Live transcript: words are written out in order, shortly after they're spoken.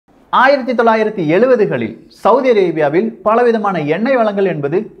1970களில் Saudi அரேபியாவில் பலவிதமான எண்ணெய் வளங்கள்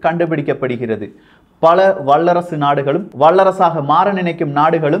என்பது கண்டுபிடிக்கப்படுகிறது. பல வல்லரசு நாடுகளும் வல்லரசாக மாற நினைக்கும்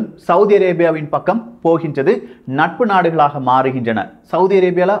நாடுகளும் சவுதி அரேபியாவின் பக்கம் போகின்றது, நட்பு நாடுகளாக மாறுகின்றன. சவுதி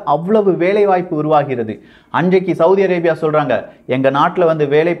அரேபியால அவ்வளவு வேலை வாய்ப்பு உருவாகிறது. அன்றைக்கு சவுதி அரேபியா சொல்றாங்க, எங்க நாட்டில் வந்து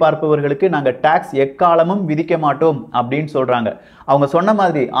வேலை பார்ப்பவர்களுக்கு நாங்க டாக்ஸ் எக்காலமும் விதிக்க மாட்டோம் அப்படின்னு சொல்றாங்க. அவங்க சொன்ன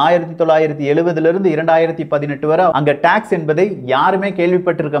மாதிரி 1970 2018 வரை அங்க டாக்ஸ் என்பதை யாருமே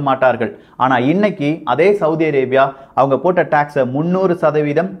கேள்விப்பட்டிருக்க மாட்டார்கள். ஆனா இன்னைக்கு அதே சவுதி அரேபியா அவங்க போட்ட டாக்ஸை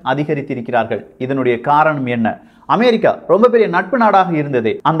 300% அதிகரித்திருக்கிறார்கள். இதனுடைய காரணம் என்ன? அமெரிக்கா ரொம்ப பெரிய நட்பு நாடாக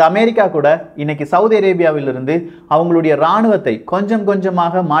இருந்தது. அந்த அமெரிக்கா கூட இன்னைக்கு சவுதி அரேபியாவிலிருந்து அவங்களுடைய ராணுவத்தை கொஞ்சம்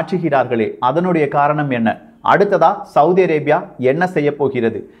கொஞ்சமாக மாற்றுகிறார்களே, அதனுடைய காரணம் என்ன? அடுத்ததா சவுதி அரேபியா என்ன செய்ய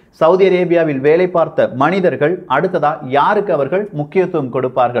போகிறது? சவுதி அரேபியாவில் வேலை பார்த்த மனிதர்கள் அடுத்ததா யாருக்கு அவர்கள் முக்கியத்துவம்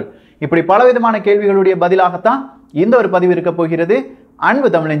கொடுப்பார்கள்? இப்படி பலவிதமான கேள்விகளுடைய பதிலாகத்தான் இந்த ஒரு பதிவு இருக்க போகிறது. அன்பு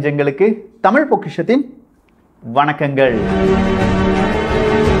தமிழஞ்சங்களுக்கு தமிழ் பொக்கிஷத்தின் வணக்கங்கள்.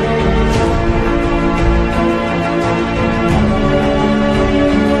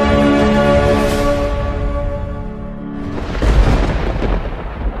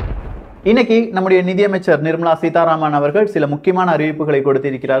 இன்னைக்கு நம்முடைய நிதியமைச்சர் நிர்மலா சீதாராமன் அவர்கள் சில முக்கியமான அறிவிப்புகளை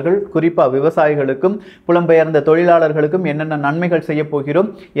கொடுத்திருக்கிறார்கள். குறிப்பா விவசாயிகளுக்கும் புலம்பெயர்ந்த தொழிலாளர்களுக்கும் என்னென்ன நன்மைகள் செய்ய போகிறோம்,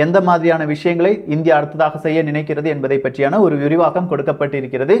 எந்த மாதிரியான விஷயங்களை இந்தியா அடுத்ததாக செய்ய நினைக்கிறது என்பதை பற்றியான ஒரு விரிவாக்கம்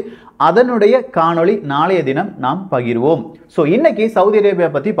கொடுக்கப்பட்டிருக்கிறது. அதனுடைய காணொளி நாளைய தினம் நாம் பகிர்வோம். ஸோ இன்னைக்கு சவுதி அரேபியா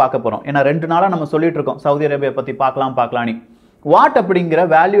பத்தி பார்க்க போறோம். ஏன்னா 2 நாளா நம்ம சொல்லிட்டு இருக்கோம் சவுதி அரேபியா பத்தி பார்க்கலாம்னு. வாட் அப்படிங்கிற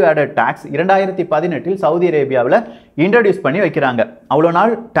வேல்யூ ஆடட் டாக்ஸ் 2018 சவுதி அரேபியாவில் இன்ட்ரடியூஸ் பண்ணி வைக்கிறாங்க. அவ்வளோ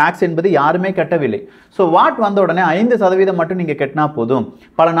நாள் டாக்ஸ் என்பது யாருமே கட்டவில்லை. ஸோ வாட் வந்த உடனே 5% மட்டும் நீங்கள் கட்டினா போதும்,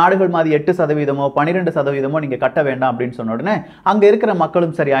 பல நாடுகள் மாதிரி 8%, 12% நீங்கள் கட்ட வேண்டாம் அப்படின்னு சொன்ன உடனே அங்கே இருக்கிற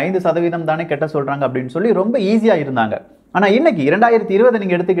மக்களும் சரி 5% தானே கட்ட சொல்கிறாங்க அப்படின்னு சொல்லி ரொம்ப ஈஸியாக இருந்தாங்க. ஆனால் இன்னைக்கு 2020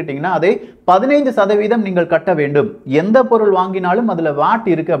 நீங்கள் எடுத்துக்கிட்டீங்கன்னா அதை 15% நீங்கள் கட்ட வேண்டும், எந்த பொருள் வாங்கினாலும் அதில் வாட்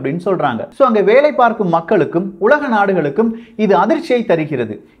இருக்கு அப்படின்னு சொல்றாங்க. ஸோ அங்கே வேலை பார்க்கும் மக்களுக்கும் உலக நாடுகளுக்கும் இது அதிர்ச்சியை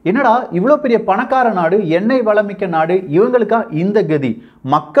தருகிறது. என்னடா இவ்வளோ பெரிய பணக்கார நாடு, எண்ணெய் வளமிக்க நாடு, இவங்களுக்கா இந்த கதி?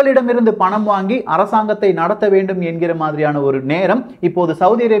 மக்களிடமிருந்து பணம் வாங்கி அரசாங்கத்தை நடத்த வேண்டும் என்கிற மாதிரியான ஒரு நேரம் இப்போது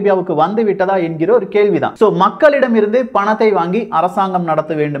சவுதி அரேபியாவுக்கு வந்து விட்டதா என்கிற ஒரு கேள்விதான். ஸோ மக்களிடமிருந்து பணத்தை வாங்கி அரசாங்கம்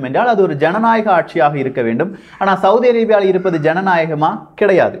நடத்த வேண்டும் என்றால் அது ஒரு ஜனநாயக ஆட்சியாக இருக்க வேண்டும். ஆனால் சவுதி அரேபியா இருப்பது ஜனநாயகமா?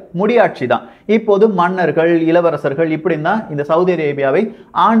 கிடையாது, முடியாட்சி தான். இப்போது மன்னர்கள், இளவரசர்கள் இப்படி தான் இந்த சவுதி அரேபியாவை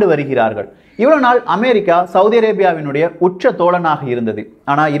ஆண்டு வருகிறார்கள். இவ்வளவு நாள் அமெரிக்கா சவுதி அரேபியாவினுடைய உச்ச தோழனாக இருந்தது.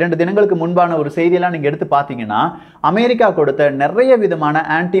 ஆனா 2 தினங்களுக்கு முன்பான ஒரு செய்தியெல்லாம் நீங்க எடுத்து பார்த்தீங்கன்னா அமெரிக்கா கொடுத்த நிறைய விதமான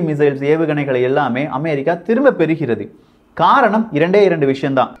ஆன்டி மிசைல்ஸ் ஏவுகணைகளை எல்லாமே அமெரிக்கா திரும்ப பெறுகிறது. காரணம் 2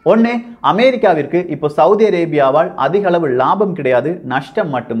 விஷயம்தான். ஒன்னு, அமெரிக்காவிற்கு இப்போ சவுதி அரேபியாவால் அதிக அளவு லாபம் கிடையாது,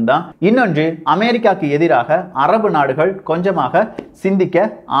 நஷ்டம் மட்டும்தான். இன்னொன்று, அமெரிக்காவுக்கு எதிராக அரபு நாடுகள் கொஞ்சமாக சிந்திக்க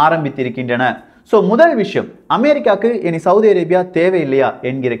ஆரம்பித்திருக்கின்றன. ஸோ முதல் விஷயம், அமெரிக்காவுக்கு இனி சவுதி அரேபியா தேவையில்லையா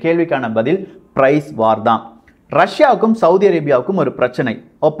என்கிற கேள்விக்கான பதில் பிரைஸ் வார் தான். ரஷ்யாவுக்கும் சவுதி அரேபியாவுக்கும் ஒரு பிரச்சனை.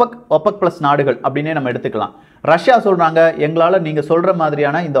 ஒப்பக் பிளஸ் நாடுகள் அப்படின்னே நம்ம எடுத்துக்கலாம். ரஷ்யா சொல்றாங்க, எங்களால நீங்க சொல்ற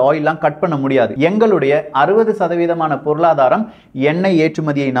மாதிரியான இந்த ஆயில்லாம் கட் பண்ண முடியாது, எங்களுடைய 60% பொருளாதாரம் எண்ணெய்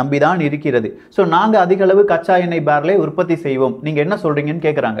ஏற்றுமதியை நம்பிதான் இருக்கிறது. ஸோ நாங்க அதிக அளவு கச்சா எண்ணெய் பேரலை உற்பத்தி செய்வோம், நீங்க என்ன சொல்றீங்கன்னு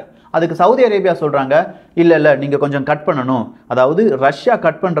கேட்கறாங்க. அதுக்கு சவுதி அரேபியா சொல்றாங்க, இல்ல நீங்க கொஞ்சம் கட் பண்ணணும். அதாவது ரஷ்யா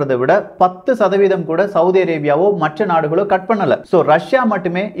கட் பண்றதை விட 10% கூட சவுதி அரேபியாவோ மற்ற நாடுகளோ கட் பண்ணல. ஸோ ரஷ்யா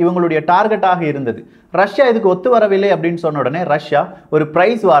மட்டுமே இவங்களுடைய டார்கெட்டாக இருந்தது. ரஷ்யா இதுக்கு ஒத்து வரவில்லை அப்படின்னு சொன்ன உடனே ரஷ்யா ஒரு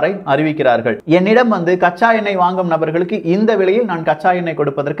பிரைஸ் வாரை அறிவிக்கிறார்கள். என்னிடம் வந்து கச்சா எண்ணெய் வாங்கும் நபர்களுக்கு இந்த விலையில் நான் கச்சா எண்ணெய்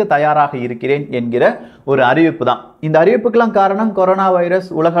கொடுப்பதற்கு தயாராக இருக்கிறேன் என்கிற ஒரு அறிவிப்பு தான். இந்த அறிவிப்புக்கெல்லாம் காரணம் கொரோனா வைரஸ்,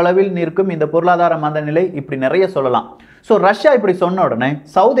 உலகளவில் நிற்கும் இந்த பொருளாதார மந்த நிலை, இப்படி நிறைய சொல்லலாம். ஸோ ரஷ்யா இப்படி சொன்ன உடனே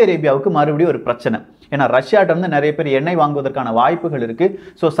சவுதி அரேபியாவுக்கு மறுபடியும் ஒரு பிரச்சனை. ஏன்னா ரஷ்யாட்ட இருந்து நிறைய பேர் எண்ணெய் வாங்குவதற்கான வாய்ப்புகள் இருக்கு.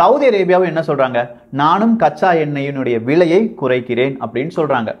 ஸோ சவுதி அரேபியாவும் என்ன சொல்றாங்க, நானும் கச்சா எண்ணெயினுடைய விலையை குறைக்கிறேன் அப்படின்னு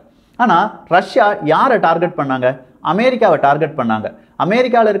சொல்றாங்க. ஆனா ரஷ்யா யாரை டார்கெட் பண்ணாங்க? அமெரிக்காவை டார்கெட் பண்ணாங்க.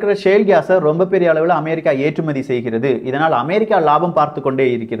 அமெரிக்காவில் இருக்கிற ஷேல் கேஸை ரொம்ப பெரிய அளவில் அமெரிக்கா ஏற்றுமதி செய்கிறது. இதனால் அமெரிக்கா லாபம் பார்த்து கொண்டே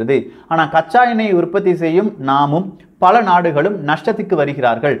இருக்கிறது. ஆனால் கச்சா எண்ணெய் உற்பத்தி செய்யும் நாமும் பல நாடுகளும் நஷ்டத்துக்கு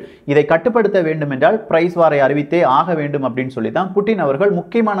வருகிறார்கள். இதை கட்டுப்படுத்த வேண்டும் என்றால் பிரைஸ் வாரை அறிவித்தே ஆக வேண்டும் அப்படின்னு சொல்லி தான் புட்டின் அவர்கள்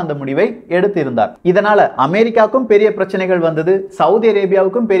முக்கியமான அந்த முடிவை எடுத்திருந்தார். இதனால அமெரிக்காவுக்கும் பெரிய பிரச்சனைகள் வந்தது, சவுதி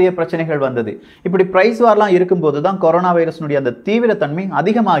அரேபியாவுக்கும் பெரிய பிரச்சனைகள் வந்தது. இப்படி பிரைஸ் வார்லாம் இருக்கும்போது தான் கொரோனா வைரஸ்னுடைய அந்த தீவிரத்தன்மை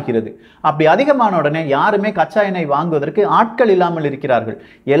அதிகமாகிறது. அப்படி அதிகமான உடனே யாருமே கச்சா எண்ணெய் வாங்குவதற்கு ஆட்கள் இல்லாமல் இருக்கிறார்கள்.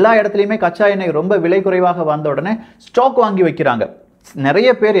 எல்லா இடத்துலையுமே கச்சா எண்ணெய் ரொம்ப விலை குறைவாக வந்த உடனே ஸ்டாக் வாங்கி வைக்கிறாங்க. நிறைய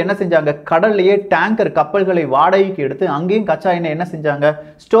பேர் என்ன செஞ்சாங்க, கடல்லையே டேங்கர் கப்பல்களை வாடகைக்கு எடுத்து அங்கேயும் கச்சா எண்ணெய் என்ன செஞ்சாங்க,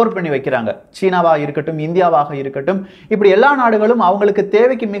 ஸ்டோர் பண்ணி வைக்கிறாங்க. சீனாவா இருக்கட்டும், இந்தியாவாக இருக்கட்டும், இப்படி எல்லா நாடுகளும் அவங்களுக்கு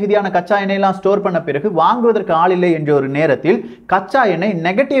தேவைக்கு மிகுதியான கச்சா எண்ணெயெல்லாம் ஸ்டோர் பண்ண பிறகு வாங்குவதற்கு ஆள் இல்லை என்ற ஒரு நேரத்தில் கச்சா எண்ணெய்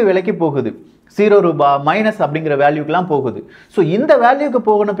நெகட்டிவ் விலைக்கு போகுது. 0 ரூபாய் மைனஸ் அப்படிங்கிற வேல்யூக்கெல்லாம் போகுது. ஸோ இந்த வேல்யூக்கு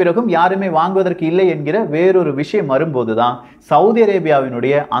போகின பிறகும் யாருமே வாங்குவதற்கு இல்லை என்கிற வேறொரு விஷயம் வரும்போது தான் சவுதி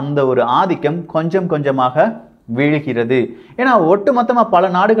அரேபியாவினுடைய அந்த ஒரு ஆதிக்கம் கொஞ்சம் கொஞ்சமாக வீழ்கிறது. ஏன்னா ஒட்டுமொத்தமாக பல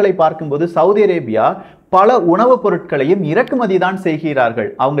நாடுகளை பார்க்கும்போது சவுதி அரேபியா பல உணவுப் பொருட்களையும் இறக்குமதி தான் செய்கிறார்கள்.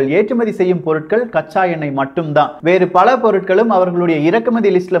 அவங்க ஏற்றுமதி செய்யும் பொருட்கள் கச்சா எண்ணெய் மட்டும்தான். வேறு பல பொருட்களும் அவர்களுடைய இறக்குமதி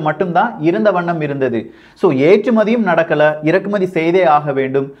லிஸ்ட்ல மட்டும்தான் இருந்த வண்ணம் இருந்தது. ஸோ ஏற்றுமதியும் நடக்கல, இறக்குமதி செய்தே ஆக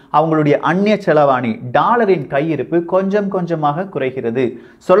வேண்டும். அவங்களுடைய அந்நிய செலவாணி டாலரின் கையிருப்பு கொஞ்சம் கொஞ்சமாக குறைகிறது.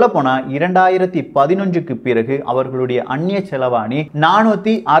 சொல்ல போனா 2011க்கு பிறகு அவர்களுடைய அந்நிய செலவாணி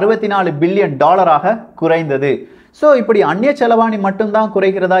 464 பில்லியன் டாலராக குறைந்தது. ஸோ இப்படி அந்நிய செலவாணி மட்டும்தான்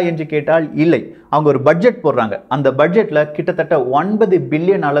குறைகிறதா என்று கேட்டால் இல்லை. அவங்க ஒரு பட்ஜெட் போடுறாங்க. அந்த பட்ஜெட்ல கிட்டத்தட்ட 9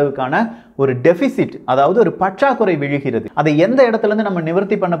 பில்லியன் அளவுக்கான ஒரு டெபிசிட், அதாவது ஒரு பற்றாக்குறை விழுகிறது. அதை எந்த இடத்துல இருந்து நம்ம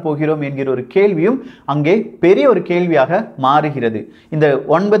நிவர்த்தி பண்ண போகிறோம் என்கிற ஒரு கேள்வியும் அங்கே பெரிய ஒரு கேள்வியாக மாறுகிறது. இந்த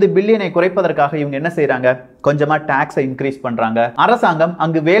 9 பில்லியனை குறைப்பதற்காக இவங்க என்ன செய்யறாங்க, கொஞ்சமா டாக்ஸை இன்க்ரீஸ் பண்றாங்க. அரசாங்கம்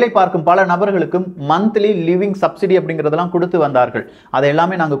அங்கு வேலை பார்க்கும் பல நபர்களுக்கும் மந்த்லி லிவிங் சப்சிடி அப்படிங்கிறதெல்லாம் கொடுத்து வந்தார்கள். அதை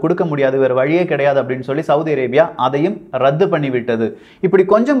எல்லாமே நாங்க கொடுக்க முடியாது, வேற வழியே கிடையாது அப்படின்னு சொல்லி சவுதி அரேபியா அதையும் ரத்து பண்ணிவிட்டது. இப்படி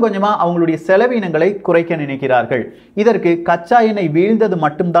கொஞ்சம் கொஞ்சமா அவங்களுடைய செலவினங்களை குறைக்க நினைக்கிறார்கள். இதற்கு கச்சா எண்ணெய் வீழ்ந்தது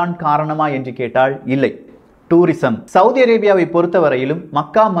மட்டும்தான் காரணமா என்று கேட்டால் இல்லை. டூரிசம், சவுதி அரேபியாவை பொறுத்தவரையிலும்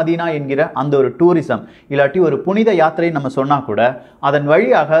மக்கா மதீனா என்கிற அந்த ஒரு டூரிசம் இல்லாட்டி ஒரு புனித யாத்திரை நம்ம சொன்னா கூட அதன்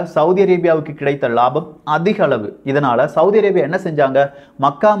வழியாக சவுதி அரேபியாவுக்கு கிடைத்த லாபம் அதிக அளவு. இதனால சவுதி அரேபியா என்ன செஞ்சாங்க,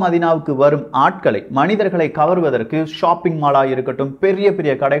 மக்கா மதீனாவுக்கு வரும் ஆட்களை, மனிதர்களை கவர்வதற்கு ஷாப்பிங் மாலா இருக்கட்டும், பெரிய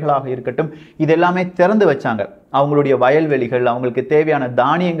பெரிய கடைகளாக இருக்கட்டும், இதெல்லாமே திறந்து வச்சாங்க. அவங்களுடைய வயல்வெளிகள், அவங்களுக்கு தேவையான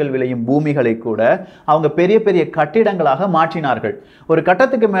தானியங்கள் விளையும் பூமிகளை கூட அவங்க பெரிய பெரிய கட்டிடங்களாக மாற்றினார்கள். ஒரு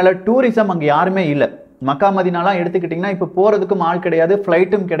கட்டத்துக்கு மேல டூரிசம் அங்க யாருமே இல்லை. மக்கா மதீனாலாம் எடுத்துக்கிட்டிங்கன்னா இப்போ போகிறதுக்கும் ஆள் கிடையாது,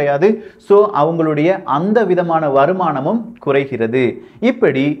 ஃப்ளைட்டும் கிடையாது. ஸோ அவங்களுடைய அந்த விதமான வருமானமும் குறைகிறது.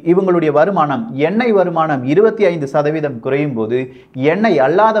 இப்படி இவங்களுடைய வருமானம், எண்ணெய் வருமானம் 25% குறையும் போது எண்ணெய்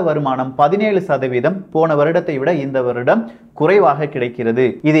அல்லாத வருமானம் 17% போன வருடத்தை விட இந்த வருடம் குறைவாக கிடைக்கிறது.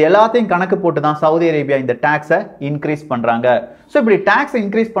 இது எல்லாத்தையும் கணக்கு போட்டு தான் சவுதி அரேபியா இந்த டாக்ஸை இன்க்ரீஸ் பண்றாங்க. ஸோ இப்படி டாக்ஸை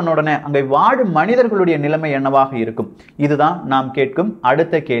இன்க்ரீஸ் பண்ண உடனே அங்கே வாழும் மனிதர்களுடைய நிலைமை என்னவாக இருக்கும்? இதுதான் நாம் கேட்கும்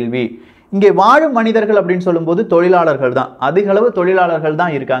அடுத்த கேள்வி. இங்கே வாழும் மனிதர்கள் அப்படின்னு சொல்லும்போது தொழிலாளர்கள் தான், அதிக அளவு தொழிலாளர்கள்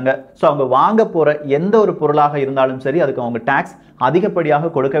தான் இருக்காங்க. ஸோ அவங்க வாங்க போற எந்த ஒரு பொருளாக இருந்தாலும் சரி அதுக்கு அவங்க டாக்ஸ்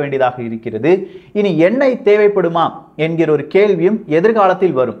அதிகப்படியாக கொடுக்க வேண்டியதாக இருக்கிறது. இனி எண்ணெய் தேவைப்படுமா என்கிற ஒரு கேள்வியும்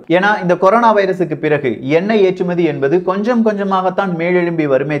எதிர்காலத்தில் வரும். ஏன்னா இந்த கொரோனா வைரஸுக்கு பிறகு எண்ணெய் ஏற்றுமதி என்பது கொஞ்சம் கொஞ்சமாகத்தான் மேலெழும்பி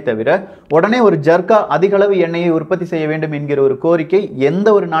வருமே தவிர உடனே ஒரு ஜர்க்கா அதிக அளவு எண்ணெயை உற்பத்தி செய்ய வேண்டும் என்கிற ஒரு கோரிக்கை எந்த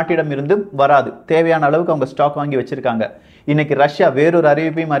ஒரு நாட்டிடம் இருந்தும் வராது. தேவையான அளவுக்கு அவங்க ஸ்டாக் வாங்கி வச்சிருக்காங்க. இன்னைக்கு ரஷ்யா வேறொரு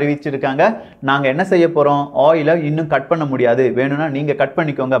அறிவிப்பையும் அறிவிச்சிருக்காங்க, நாங்க என்ன செய்ய போறோம், ஆயிலை இன்னும் கட் பண்ண முடியாது, வேணும்னா நீங்க கட்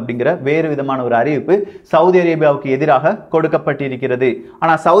பண்ணிக்கோங்க அப்படிங்கிற வேறு விதமான ஒரு அறிவிப்பு சவுதி அரேபியாவுக்கு எதிராக கொடுக்கப்பட்டிருக்கிறது.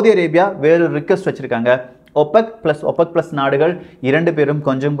 ஆனா சவுதி அரேபியா வேறொரு ரிக்வெஸ்ட் வச்சிருக்காங்க. ஒபெக் பிளஸ் நாடுகள் 2 பேரும்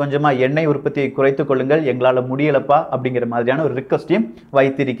கொஞ்சம் கொஞ்சமா எண்ணெய் உற்பத்தியை குறைத்துக் கொள்ளுங்கள், எங்களால முடியலப்பா அப்படிங்கிற மாதிரியான ஒரு ரிக்வெஸ்டையும்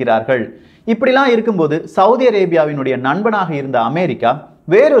வைத்திருக்கிறார்கள். இப்படிலாம் இருக்கும்போது சவுதி அரேபியாவினுடைய நண்பனாக இருந்த அமெரிக்கா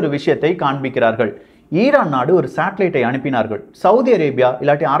வேறொரு விஷயத்தை காண்பிக்கிறார்கள். ஈரான் நாடு ஒரு சேட்டலைட்டை அனுப்பினார்கள். சவுதி அரேபியா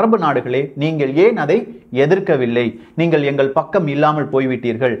இல்லாட்டி அரபு நாடுகளே, நீங்கள் ஏன் அதை எதிர்க்கவில்லை? நீங்கள் எங்கள் பக்கம் இல்லாமல்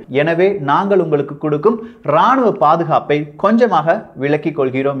போய்விட்டீர்கள். எனவே நாங்கள் உங்களுக்கு கொடுக்கும் இராணுவ பாதுகாப்பை கொஞ்சமாக விலக்கிக்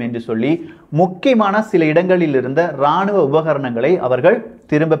கொள்கிறோம் என்று சொல்லி முக்கியமான சில இடங்களில் இருந்த இராணுவ உபகரணங்களை அவர்கள்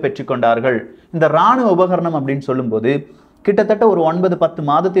திரும்ப பெற்றுக்கொண்டார்கள். இந்த இராணுவ உபகரணம் அப்படின்னு சொல்லும்போது கிட்டத்தட்ட ஒரு 9-10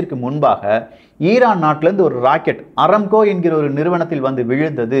 மாதத்திற்கு முன்பாக ஈரான் நாட்டிலிருந்து ஒரு ராக்கெட் அரம்கோ என்கிற ஒரு நிறுவனத்தில் வந்து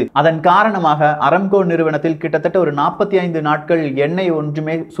விழுந்தது. அதன் காரணமாக அரம்கோ நிறுவனத்தில் கிட்டத்தட்ட ஒரு 45 நாட்கள் எண்ணெய்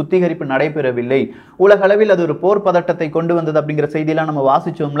ஒன்றுமே சுத்திகரிப்பு நடைபெறவில்லை. உலக அளவில் அது ஒரு போர் பதட்டத்தை கொண்டு வந்தது அப்படிங்கிற செய்தியெல்லாம் நம்ம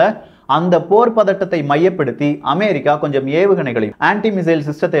வாசிச்சோம்ல. அந்த போர் பதட்டத்தை மையப்படுத்தி அமெரிக்கா கொஞ்சம் ஏவுகணைகளை, ஆன்டி மிசைல்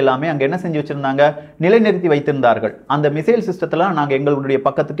சிஸ்டத்தை எல்லாமே அங்க என்ன செஞ்சு வச்சிருந்தாங்க, நிலைநிறுத்தி வைத்திருந்தார்கள். அந்த மிசைல் சிஸ்டத்தெல்லாம் நாங்க எங்களுடைய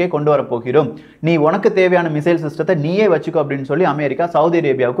பக்கத்துக்கே கொண்டு வர போகிறோம், நீ உனக்கு தேவையான மிசைல் சிஸ்டத்தை நீயே வச்சுக்கோ அப்படின்னு சொல்லி அமெரிக்கா சவுதி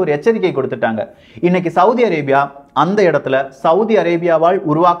அரேபியாவுக்கு ஒரு எச்சரிக்கை கொடுத்துட்டாங்க. இன்னைக்கு சவுதி அரேபியா அந்த இடத்துல சவுதி அரேபியாவால்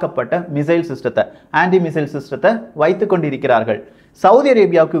உருவாக்கப்பட்ட மிசைல் சிஸ்டத்தை, ஆன்டி மிசைல் சிஸ்டத்தை வைத்துக் கொண்டிருக்கிறார்கள். சவுதி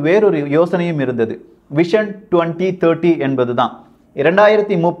அரேபியாவுக்கு வேறொரு யோசனையும் இருந்தது. விஷன் 2030 என்பதுதான்.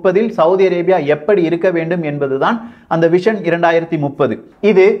 2030 சவுதி அரேபியா எப்படி இருக்க வேண்டும் என்பதுதான் அந்த விஷன் 2030.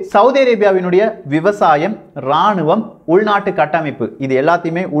 இது சவுதி அரேபியாவினுடைய விவசாயம், இராணுவம், உள்நாட்டு கட்டமைப்பு, இது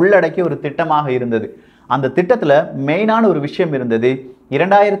எல்லாத்தையுமே உள்ளடக்கிய ஒரு திட்டமாக இருந்தது. அந்த திட்டத்துல மெயினான ஒரு விஷயம் இருந்தது.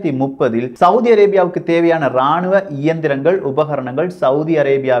 2030 சவுதி அரேபியாவுக்கு தேவையான ராணுவ இயந்திரங்கள் உபகரணங்கள் சவுதி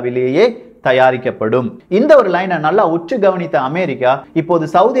அரேபியாவிலேயே தயாரிக்கப்படும். இந்த ஒரு லைனை நல்லா உற்று கவனித்த அமெரிக்கா இப்போது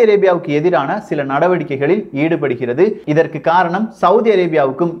சவுதி அரேபியாவுக்கு எதிரான சில நடவடிக்கைகளில் ஈடுபடுகிறது. இதற்கு காரணம் சவுதி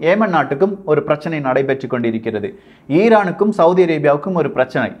அரேபியாவுக்கும் ஏமன் நாட்டுக்கும் ஒரு பிரச்சனை நடைபெற்றுக் கொண்டிருக்கிறது. ஈரானுக்கும் சவுதி அரேபியாவுக்கும் ஒரு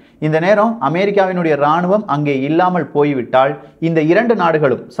பிரச்சனை. இந்த நேரம் அமெரிக்காவினுடைய ராணுவம் அங்கே இல்லாமல் போய்விட்டால் இந்த இரண்டு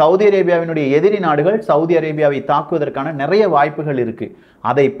நாடுகளும் சவுதி அரேபியாவினுடைய எதிரி நாடுகள் சவுதி அரேபியாவை தாக்குவதற்கான நிறைய வாய்ப்புகள் இருக்கு.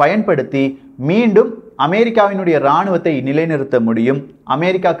 அதை பயன்படுத்தி மீண்டும் அமெரிக்காவினுடைய ராணுவத்தை நிலைநிறுத்த முடியும்.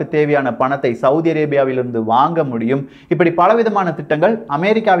 அமெரிக்காவுக்கு தேவையான பணத்தை சவுதி அரேபியாவிலிருந்து வாங்க முடியும். இப்படி பலவிதமான திட்டங்கள்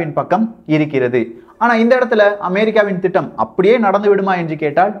அமெரிக்காவின் பக்கம் இருக்கிறது. ஆனா இந்த இடத்துல அமெரிக்காவின் திட்டம் அப்படியே நடந்து விடுமா என்று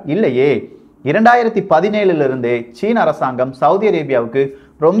கேட்டால் இல்லையே. 2017 சீன அரசாங்கம் சவுதி அரேபியாவுக்கு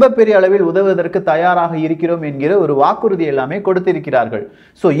ரொம்ப பெரிய அளவில் உதவுவதற்கு தயாராக இருக்கிறோம் என்கிற ஒரு வாக்குறுதி எல்லாமே கொடுத்திருக்கிறார்கள்.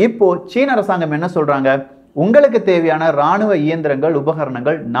 சோ இப்போ சீன அரசாங்கம் என்ன சொல்றாங்க, உங்களுக்கு தேவையான ராணுவ இயந்திரங்கள்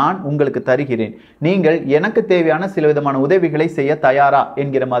உபகரணங்கள் நான் உங்களுக்கு தருகிறேன், நீங்கள் எனக்கு தேவையான சில விதமான உதவிகளை செய்ய தயாரா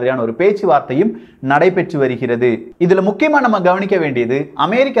என்கிற மாதிரியான ஒரு பேச்சுவார்த்தையும் நடைபெற்று வருகிறது. இதுல முக்கியமா நம்ம கவனிக்க வேண்டியது,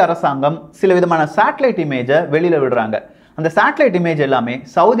 அமெரிக்க அரசாங்கம் சில விதமான சேட்டலைட் இமேஜை வெளியில விடுறாங்க. அந்த சேட்டலைட் இமேஜ் எல்லாமே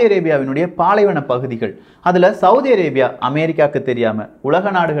சவுதி அரேபியாவினுடைய பாலைவன பகுதிகள். அதுல சவுதி அரேபியா அமெரிக்காவுக்கு தெரியாம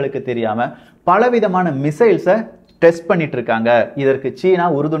உலக நாடுகளுக்கு தெரியாம பலவிதமான மிசைல்ஸை டெஸ்ட் பண்ணிட்டு இருக்காங்க. இதற்கு சீனா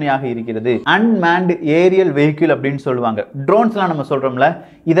உறுதுணையாக இருக்கிறது. அன்மேன்டு ஏரியல் வெஹிக்கிள் அப்படின்னு சொல்லுவாங்க. ட்ரோன்ஸ்லாம் நம்ம சொல்றோம்ல,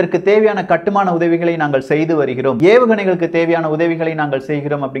 இதற்கு தேவையான கட்டுமான உதவிகளை நாங்கள் செய்து வருகிறோம், ஏவுகணைகளுக்கு தேவையான உதவிகளை நாங்கள்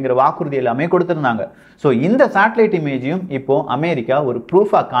செய்கிறோம் அப்படிங்கிற வாக்குறுதி எல்லாமே கொடுத்திருந்தாங்க. ஸோ இந்த சேட்டலைட் இமேஜையும் இப்போ அமெரிக்கா ஒரு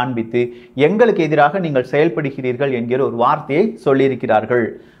ப்ரூஃபா காண்பித்து எங்களுக்கு எதிராக நீங்கள் செயல்படுகிறீர்கள் என்கிற ஒரு வார்த்தையை சொல்லியிருக்கிறார்கள்.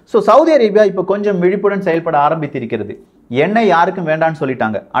 ஸோ சவுதி அரேபியா இப்போ கொஞ்சம் விழிப்புடன் செயல்பட ஆரம்பித்திருக்கிறது. எண்ணெய் யாருக்கும் வேண்டான்னு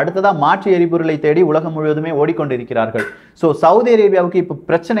சொல்லிட்டாங்க. அடுத்ததா மாற்று எரிபொருளை தேடி உலகம் முழுவதுமே ஓடிக்கொண்டிருக்கிறார்கள். ஸோ சவுதி அரேபியாவுக்கு இப்போ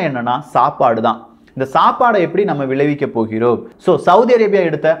பிரச்சனை என்னன்னா சாப்பாடு தான். இந்த சாப்பாடை எப்படி நம்ம விளைவிக்க போகிறோம்? ஸோ சவுதி அரேபியா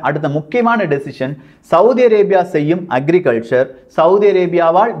எடுத்த அடுத்த முக்கியமான டெசிஷன், சவுதி அரேபியா செய்யும் அக்ரிகல்ச்சர், சவுதி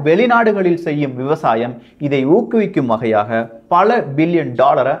அரேபியாவால் வெளிநாடுகளில் செய்யும் விவசாயம், இதை ஊக்குவிக்கும் வகையாக பல பில்லியன்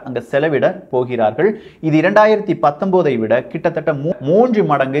டாலரை அங்க செலவிட போகிறார்கள். இது 2019 விட கிட்டத்தட்ட 3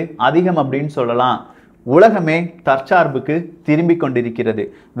 மடங்கு அதிகம் அப்படின்னு சொல்லலாம். உலகமே தற்சார்புக்கு திரும்பி கொண்டிருக்கிறது.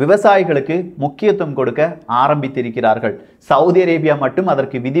 விவசாயிகளுக்கு முக்கியத்துவம் கொடுக்க ஆரம்பித்திருக்கிறார்கள். சவுதி அரேபியா மட்டும்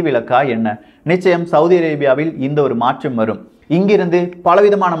அதற்கு விதிவிலக்கா என்ன? நிச்சயம் சவுதி அரேபியாவில் இந்த ஒரு மாற்றம் வரும். இங்கிருந்து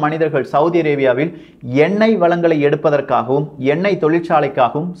பலவிதமான மனிதர்கள் சவுதி அரேபியாவில் எண்ணெய் வளங்களை எடுப்பதற்காகவும் எண்ணெய்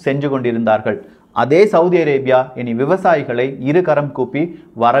தொழிற்சாலைக்காகவும் சென்று கொண்டிருந்தார்கள். அதே சவுதி அரேபியா இனி விவசாயிகளை இருகரம் கூப்பி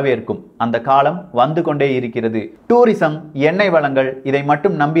வரவேற்கும். அந்த காலம் வந்து கொண்டே இருக்கிறது. டூரிசம், எண்ணெய் வளங்கள் இதை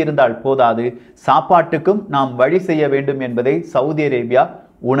மட்டும் நம்பியிருந்தால் போதாது, சாப்பாட்டுக்கும் நாம் வழி செய்ய வேண்டும் என்பதை சவுதி அரேபியா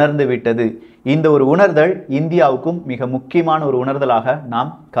உணர்ந்து விட்டது. இந்த ஒரு உணர்தல் இந்தியாவுக்கும் மிக முக்கியமான ஒரு உணர்தலாக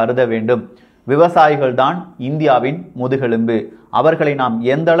நாம் கருத வேண்டும். விவசாயிகள் தான் இந்தியாவின் முதுகெலும்பு. அவர்களை நாம்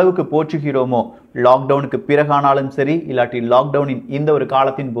எந்த அளவுக்கு போற்றுகிறோமோ, லாக்டவுனுக்கு பிறகானாலும் சரி, இல்லாட்டி லாக்டவுனின் இந்த ஒரு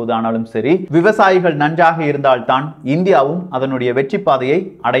காலத்தின் போது ஆனாலும் சரி, விவசாயிகள் நன்றாக இருந்தால்தான் இந்தியாவும் அதனுடைய வெற்றி பாதையை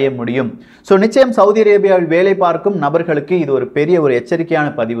அடைய முடியும். ஸோ நிச்சயம் சவுதி அரேபியாவில் வேலை பார்க்கும் நபர்களுக்கு இது ஒரு பெரிய ஒரு எச்சரிக்கையான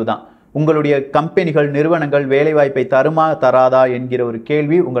பதிவு தான். உங்களுடைய கம்பெனிகள், நிறுவனங்கள் வேலைவாய்ப்பை தருமா தராதா என்கிற ஒரு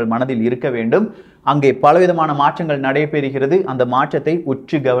கேள்வி உங்கள் மனதில் இருக்க வேண்டும். அங்கே பலவிதமான மாற்றங்கள் நடைபெறுகிறது. அந்த மாற்றத்தை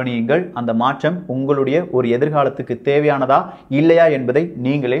உற்று கவனியுங்கள். அந்த மாற்றம் உங்களுடைய ஒரு எதிர்காலத்துக்கு தேவையானதா இல்லையா என்பதை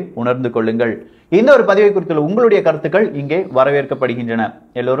நீங்களே உணர்ந்து கொள்ளுங்கள். இந்த ஒரு பதிவை குறித்துள்ள உங்களுடைய கருத்துக்கள் இங்கே வரவேற்கப்படுகின்றன.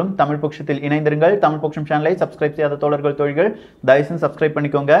 எல்லோரும் தமிழ் பொக்கிஷத்தில் இணைந்திருங்கள். தமிழ் பொக்கிஷம் சேனலை சப்ஸ்கிரைப் செய்யாத தோழர்கள் தோழிகள் தயவுசெய்து சப்ஸ்கிரைப்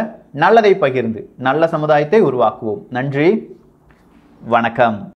பண்ணிக்கோங்க. நல்லதை பகிர்ந்து நல்ல சமுதாயத்தை உருவாக்குவோம். நன்றி, வணக்கம்.